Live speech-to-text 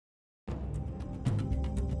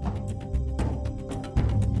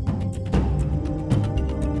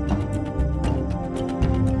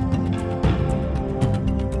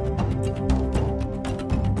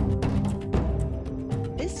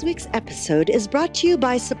week's episode is brought to you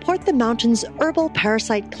by Support the Mountains Herbal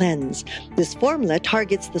Parasite Cleanse. This formula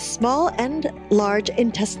targets the small and large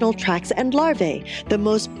intestinal tracts and larvae, the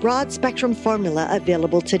most broad-spectrum formula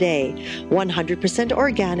available today. 100%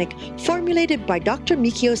 organic, formulated by Dr.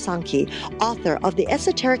 Mikio Sankey, author of the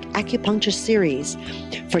Esoteric Acupuncture series.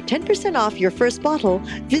 For 10% off your first bottle,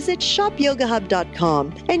 visit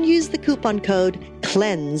shopyogahub.com and use the coupon code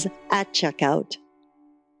CLEANSE at checkout.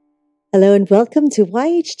 Hello and welcome to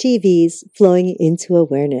YHTV's Flowing into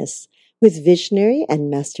Awareness with visionary and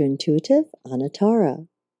master intuitive Anatara.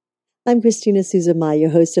 I'm Christina Suzuma, your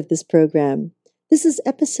host of this program. This is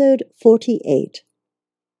episode 48.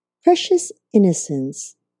 Precious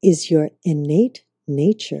innocence is your innate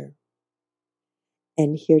nature.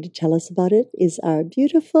 And here to tell us about it is our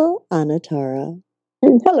beautiful Anatara.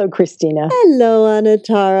 Hello, Christina. Hello,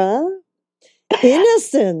 Anatara.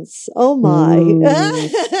 Innocence. Oh my.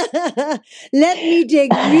 Let me dig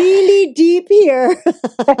really deep here.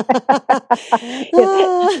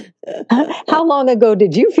 How long ago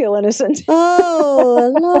did you feel innocent? Oh, a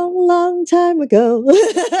long, long time ago.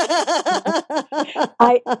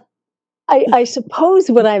 I suppose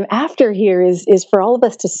what I'm after here is for all of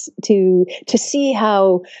us to see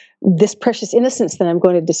how this precious innocence that I'm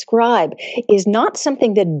going to describe is not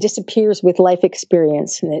something that disappears with life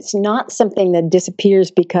experience. And it's not something that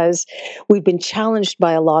disappears because we've been challenged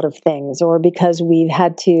by a lot of things or because we've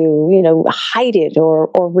had to, hide it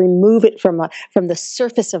or remove it from the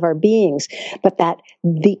surface of our beings. But that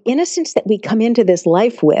the innocence that we come into this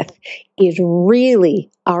life with is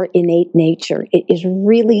really our innate nature. It is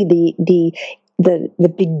really the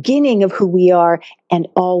beginning of who we are and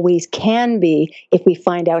always can be if we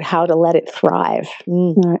find out how to let it thrive.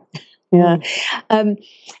 Yeah.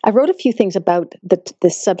 I wrote a few things about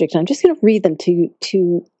this subject, and I'm just going to read them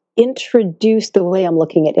to introduce the way I'm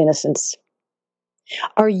looking at innocence.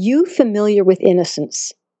 Are you familiar with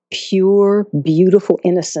innocence? Pure, beautiful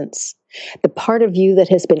innocence. The part of you that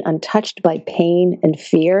has been untouched by pain and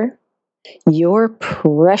fear? Your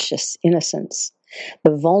precious innocence.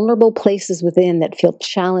 The vulnerable places within that feel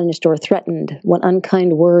challenged or threatened when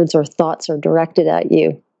unkind words or thoughts are directed at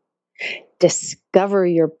you. Discover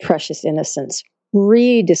your precious innocence.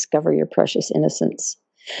 Rediscover your precious innocence.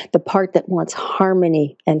 The part that wants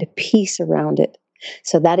harmony and peace around it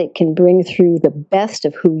so that it can bring through the best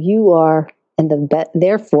of who you are and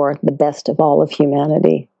therefore the best of all of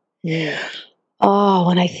humanity. Oh,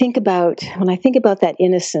 when I think about that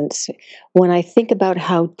innocence, when I think about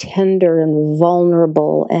how tender and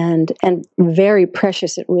vulnerable and very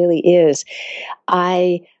precious it really is,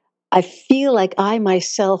 I feel like I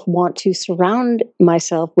myself want to surround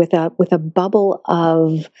myself with a bubble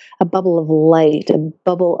of light, a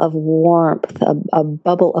bubble of warmth, a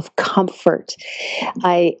bubble of comfort.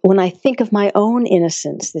 When I think of my own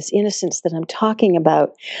innocence, this innocence that I'm talking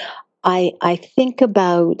about, I think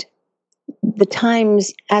about the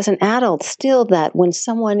times as an adult still that when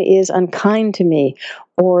someone is unkind to me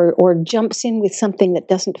or jumps in with something that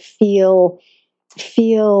doesn't feel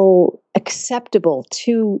acceptable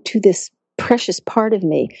to this precious part of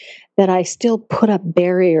me, that I still put up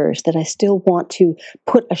barriers, that I still want to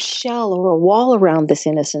put a shell or a wall around this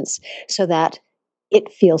innocence so that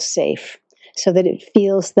it feels safe, so that it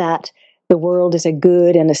feels that the world is a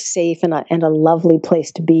good and a safe and a lovely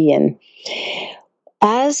place to be in.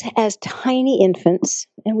 As tiny infants,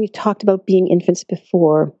 and we've talked about being infants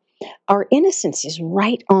before, our innocence is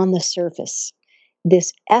right on the surface.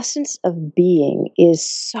 This essence of being is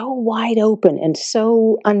so wide open and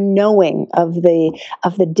so unknowing of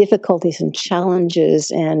the difficulties and challenges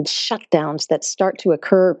and shutdowns that start to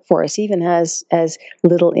occur for us, even as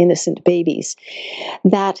little innocent babies,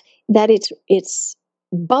 that it's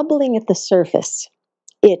bubbling at the surface.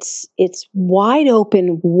 It's wide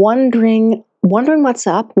open, wondering what's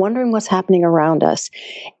up, wondering what's happening around us,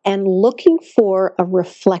 and looking for a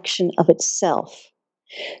reflection of itself.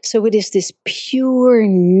 So it is this pure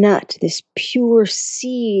nut, this pure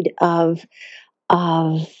seed of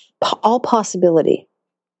all possibility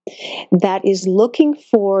that is looking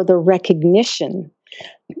for the recognition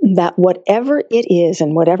that whatever it is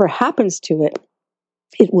and whatever happens to it,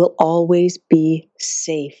 it will always be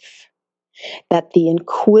safe. That the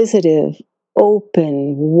inquisitive,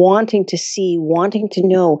 open, wanting to see, wanting to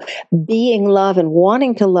know, being love and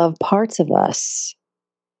wanting to love parts of us,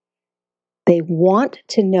 they want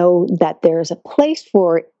to know that there's a place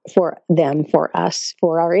for them, for us,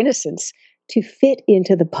 for our innocence to fit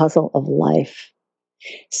into the puzzle of life.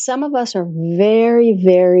 Some of us are very,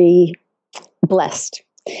 very blessed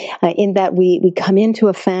in that we come into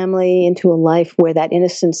a family, into a life where that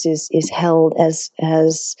innocence is held as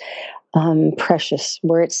precious,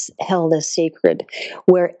 where it's held as sacred,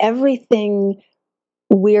 where everything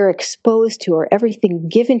we're exposed to or everything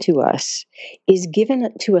given to us is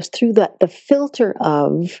given to us through the filter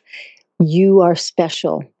of you are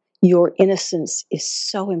special. Your innocence is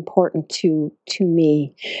so important to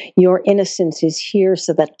me. Your innocence is here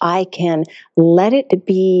so that I can let it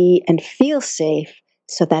be and feel safe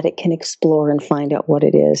so that it can explore and find out what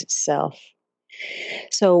it is itself.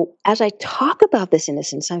 So as I talk about this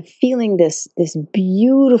innocence, I'm feeling this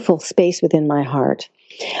beautiful space within my heart.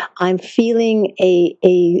 I'm feeling a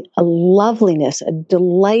loveliness, a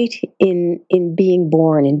delight in being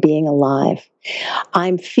born, in being alive.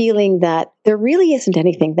 I'm feeling that there really isn't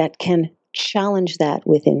anything that can challenge that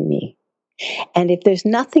within me. And if there's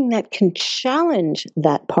nothing that can challenge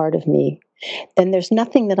that part of me, then there's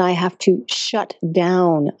nothing that I have to shut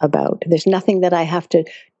down about. There's nothing that I have to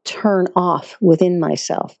turn off within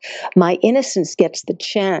myself. My innocence gets the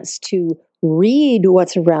chance to read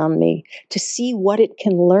what's around me, to see what it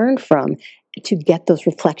can learn from, to get those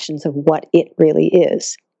reflections of what it really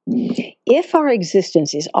is. If our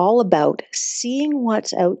existence is all about seeing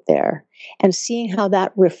what's out there and seeing how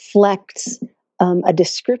that reflects a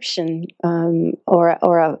description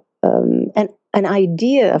or an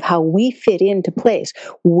idea of how we fit into place,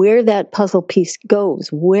 where that puzzle piece goes,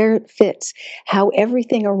 where it fits, how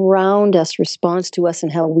everything around us responds to us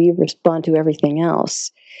and how we respond to everything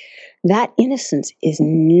else, that innocence is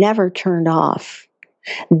never turned off.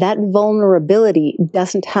 That vulnerability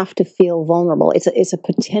doesn't have to feel vulnerable. It's a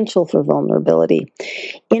potential for vulnerability.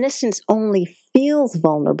 Innocence only feels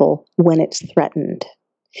vulnerable when it's threatened.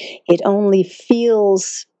 It only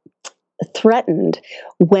feels threatened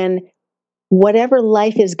when whatever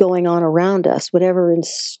life is going on around us, whatever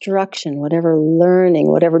instruction, whatever learning,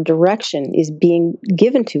 whatever direction is being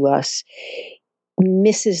given to us,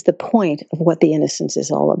 misses the point of what the innocence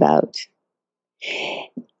is all about.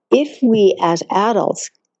 If we as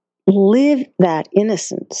adults live that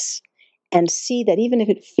innocence and see that even if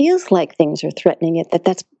it feels like things are threatening it,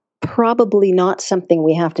 that's probably not something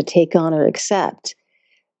we have to take on or accept,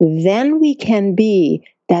 then we can be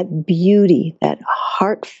that beauty, that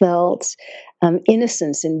heartfelt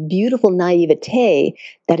innocence and beautiful naivete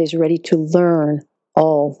that is ready to learn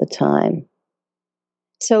all the time.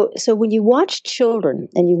 So when you watch children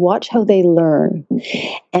and you watch how they learn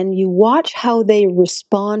and you watch how they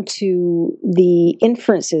respond to the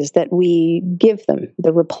inferences that we give them,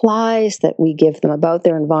 the replies that we give them about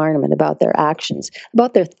their environment, about their actions,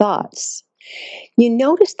 about their thoughts, you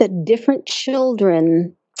notice that different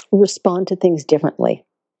children respond to things differently.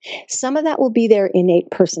 Some of that will be their innate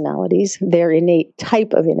personalities, their innate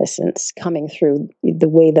type of innocence coming through the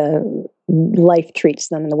way the life treats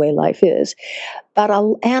them and the way life is.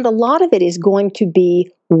 And a lot of it is going to be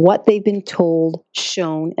what they've been told,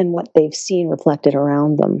 shown, and what they've seen reflected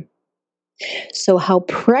around them. So how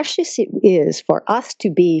precious it is for us to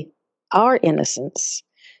be our innocence,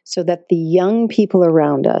 so that the young people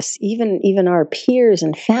around us, even our peers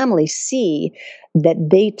and family, see that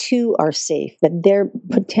they too are safe, that their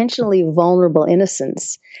potentially vulnerable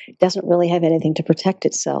innocence doesn't really have anything to protect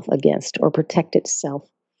itself against or protect itself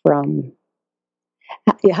from.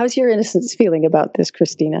 How's your innocence feeling about this,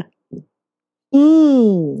 Christina?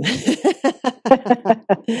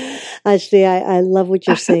 Actually, I love what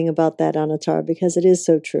you're saying about that, Anatar, because it is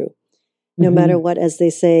so true. No matter what, as they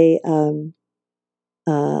say,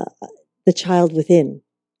 the child within.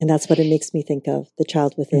 And that's what it makes me think of, the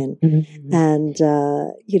child within. And,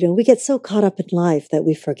 we get so caught up in life that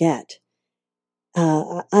we forget.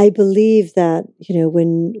 I believe that,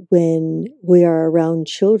 when we are around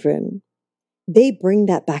children, they bring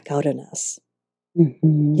that back out in us.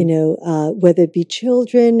 Whether it be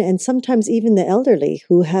children and sometimes even the elderly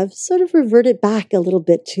who have sort of reverted back a little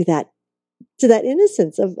bit to that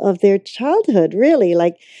innocence of their childhood, really,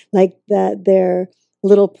 like that their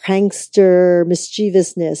little prankster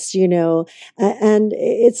mischievousness, and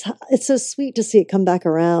it's so sweet to see it come back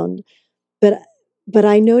around. But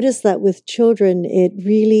I notice that with children,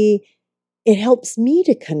 it helps me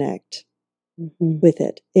to connect with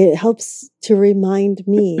it. It helps to remind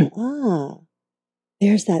me,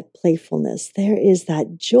 there's that playfulness. There is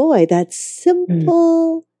that joy, that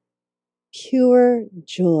simple, pure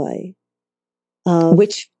joy. That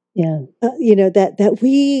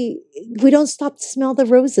we don't stop to smell the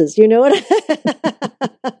roses,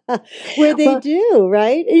 where they do,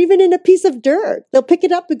 right? Even in a piece of dirt, they'll pick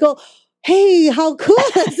it up and go, "Hey, how cool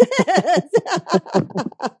is this?"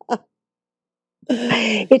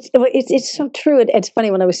 It's so true. It's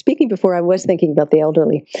funny. When I was speaking before, I was thinking about the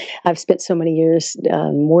elderly. I've spent so many years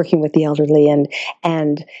working with the elderly, and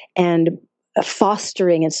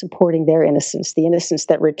fostering and supporting their innocence, the innocence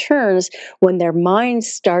that returns when their minds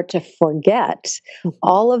start to forget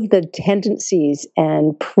all of the tendencies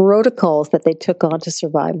and protocols that they took on to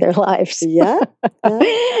survive their lives. Yeah.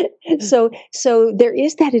 So there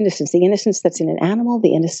is that innocence, the innocence that's in an animal,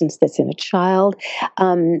 the innocence that's in a child,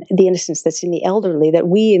 the innocence that's in the elderly, that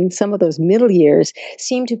we in some of those middle years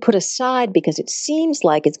seem to put aside because it seems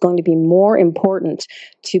like it's going to be more important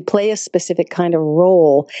to play a specific kind of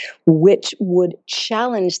role, which would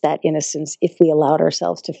challenge that innocence if we allowed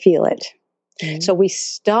ourselves to feel it. So we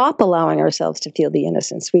stop allowing ourselves to feel the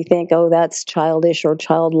innocence. We think, oh, that's childish or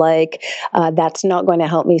childlike. That's not going to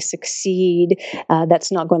help me succeed.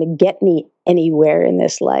 That's not going to get me anywhere in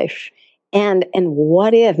this life. And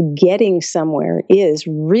what if getting somewhere is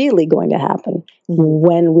really going to happen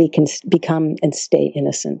when we can become and stay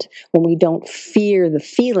innocent, when we don't fear the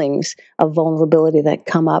feelings of vulnerability that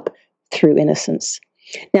come up through innocence?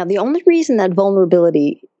 Now, the only reason that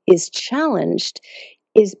vulnerability is challenged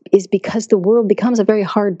is because the world becomes a very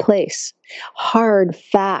hard place. Hard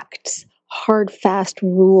facts, hard, fast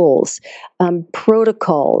rules,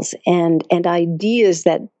 protocols, and ideas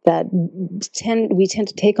that we tend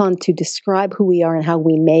to take on to describe who we are and how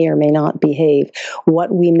we may or may not behave,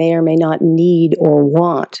 what we may or may not need or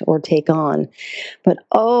want or take on. But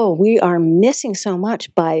we are missing so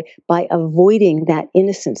much by avoiding that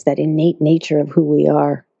innocence, that innate nature of who we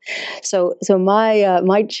are. So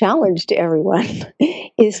my challenge to everyone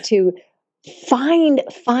is to find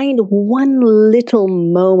one little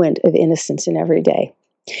moment of innocence in every day.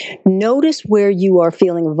 Notice where you are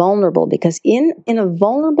feeling vulnerable, because in a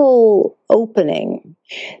vulnerable opening,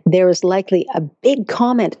 there is likely a big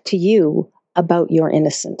comment to you about your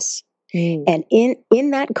innocence. And in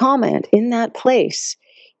that comment, in that place,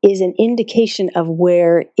 is an indication of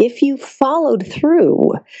where, if you followed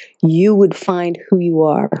through, you would find who you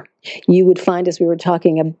are. You would find, as we were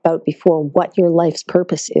talking about before, what your life's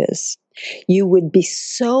purpose is. You would be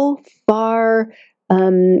so far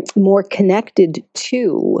more connected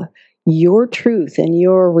to your truth and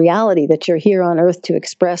your reality that you're here on earth to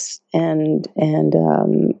express and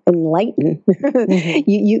enlighten.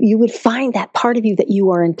 You would find that part of you that you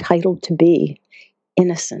are entitled to be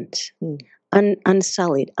innocent.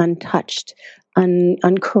 Unsullied, untouched,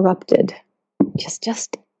 uncorrupted,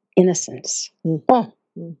 just innocence.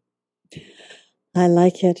 I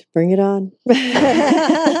like it. Bring it on.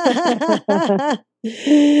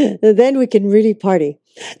 Then we can really party.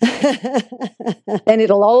 And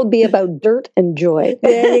it'll all be about dirt and joy.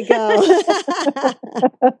 There you go.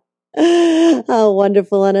 Oh,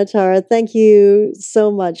 wonderful, Anatara. Thank you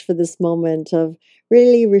so much for this moment of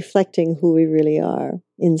really reflecting who we really are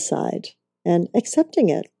inside. And accepting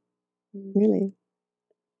it, really.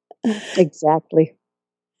 Exactly.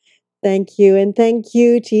 Thank you. And thank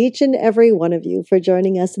you to each and every one of you for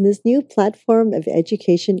joining us in this new platform of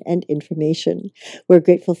education and information. We're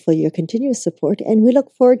grateful for your continuous support, and we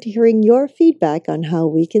look forward to hearing your feedback on how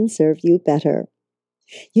we can serve you better.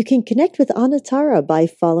 You can connect with Anatara by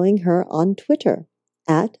following her on Twitter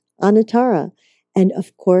 @Anatara, and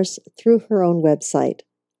of course through her own website,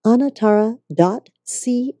 anatara.ca.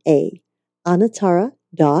 anatara.ca.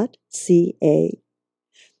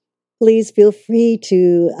 Please feel free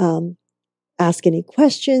to ask any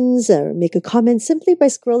questions or make a comment simply by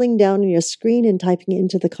scrolling down on your screen and typing it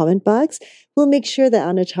into the comment box. We'll make sure that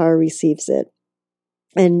Anatara receives it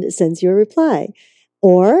and sends you a reply.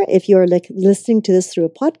 Or if you're listening to this through a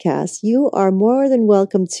podcast, you are more than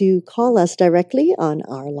welcome to call us directly on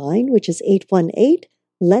our line, which is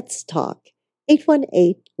 818-LETS-TALK.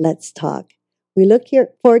 818-LETS-TALK. We look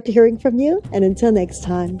forward to hearing from you. And until next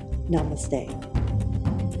time, namaste.